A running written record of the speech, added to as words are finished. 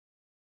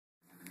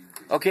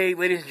Okay,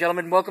 ladies and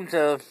gentlemen, welcome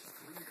to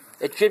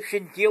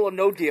Egyptian Deal or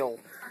No Deal.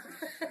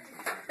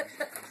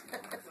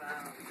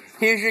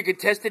 Here's your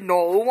contestant,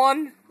 Noor.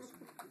 Norm.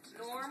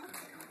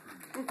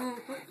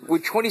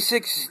 With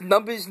 26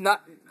 numbers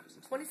not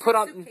 26 put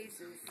on,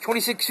 suitcases.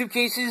 26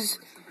 suitcases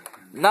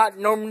not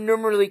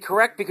numerically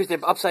correct because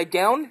they're upside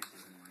down.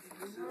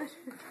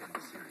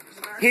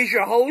 Here's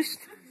your host,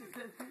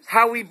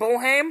 Howie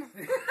Boham.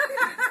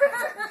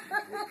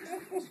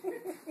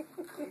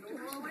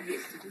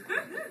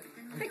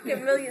 Pick your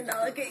 $1 million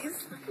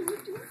case.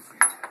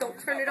 Don't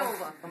turn it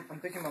over. I'm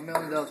picking my $1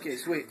 million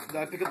case. Wait, do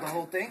I pick up the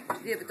whole thing?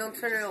 Yeah, but don't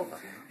turn it over.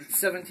 It's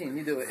 17.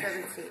 You do it.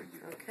 17.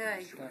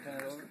 Okay. Can I turn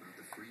it over?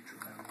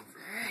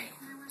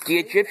 The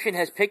Egyptian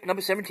has picked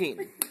number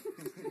 17.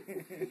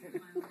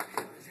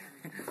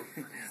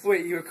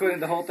 Wait, you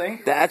recording the whole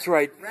thing? That's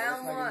right.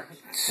 Round one.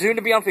 Soon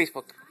to be on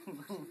Facebook.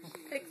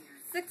 Pick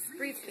 6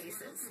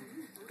 briefcases.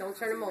 Don't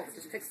turn them over.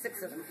 Just pick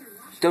 6 of them.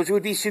 Those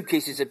would be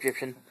suitcases,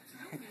 Egyptian.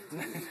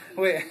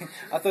 Wait,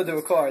 I thought they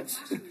were cards.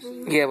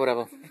 Yeah,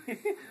 whatever.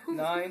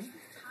 9.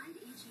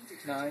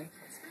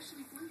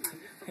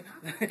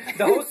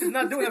 The host is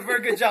not doing a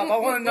very good job. I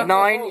want to know.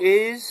 9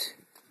 is...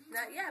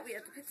 Not yet. We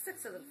have to pick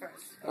 6 of them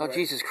first. Oh, right.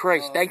 Jesus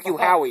Christ. Thank you,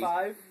 Howie.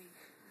 5.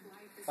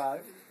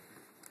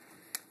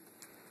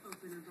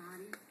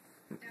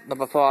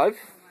 Number 5.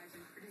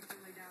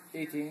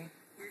 18.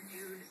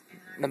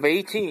 Number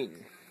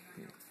 18.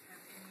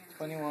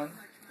 21.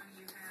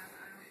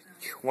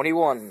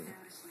 21.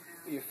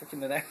 You're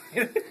freaking it out.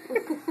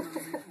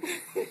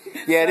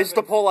 Yeah, this is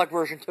the Polak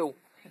version, too.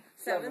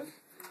 7.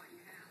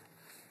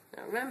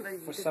 Now remember,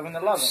 For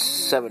 7-11.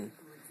 7.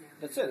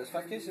 That's it. There's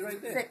 5 cases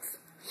right there. 6.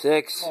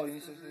 6. Oh, you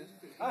need 6 cases?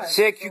 Right.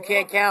 6, you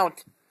can't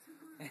count.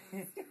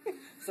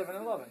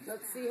 7-11.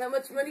 Let's see how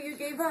much money you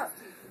gave up.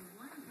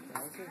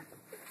 Okay.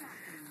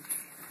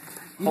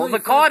 Hold the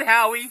card,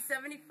 Howie.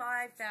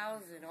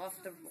 75,000 off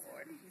the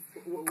board.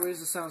 Where's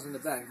the sounds in the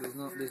back?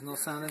 There's no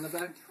sound in the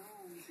back?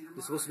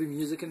 There's supposed to be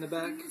music in the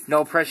back?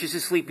 No, Precious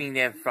is sleeping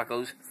there,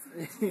 fuckos.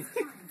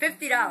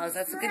 $50.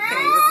 That's a good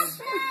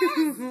case.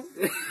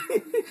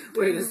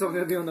 Wait, this is not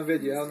going to be on the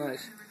video. How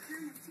nice.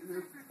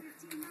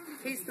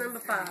 Case number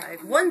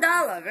 5.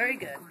 $1. Very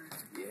good.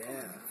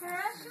 Yeah.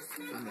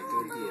 I'm a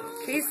good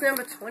deal. Case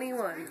number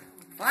 21.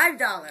 $5.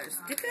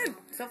 You're good.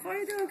 So far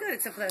you're doing good,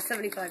 except for that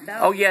 $75,000.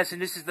 Oh, yes, and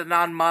this is the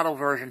non-model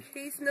version.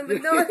 Case number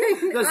 9. That's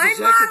the I'm jacket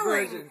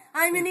modeling. version.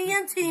 I'm an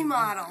EMT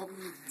model.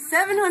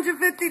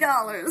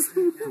 $750.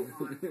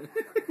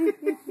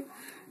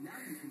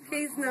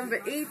 Case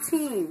number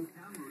 18.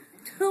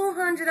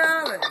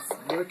 $200.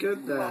 Look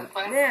at that.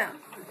 Now,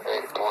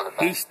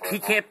 He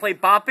can't play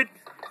Bop It,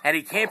 and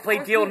he can't play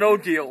Deal or No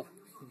Deal.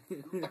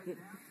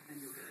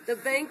 the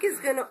bank is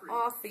going to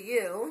offer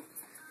you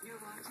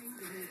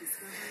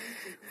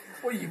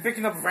What, are you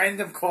picking up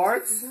random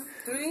cards?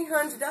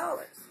 $300.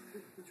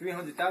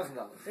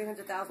 $300,000.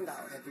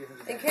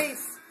 $300,000. In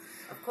case,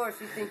 of course,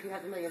 you think you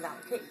have $1 million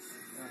case.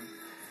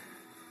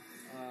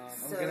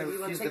 I'm So going to you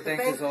wanna refuse the take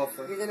banker's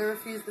offer. You're going to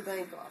refuse the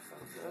bank offer.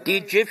 The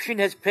Egyptian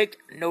has picked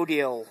No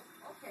Deal.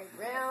 Okay,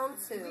 round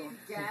 2.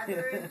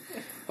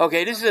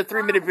 Okay, this is a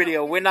 3-minute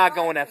video. We're not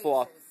going that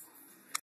far.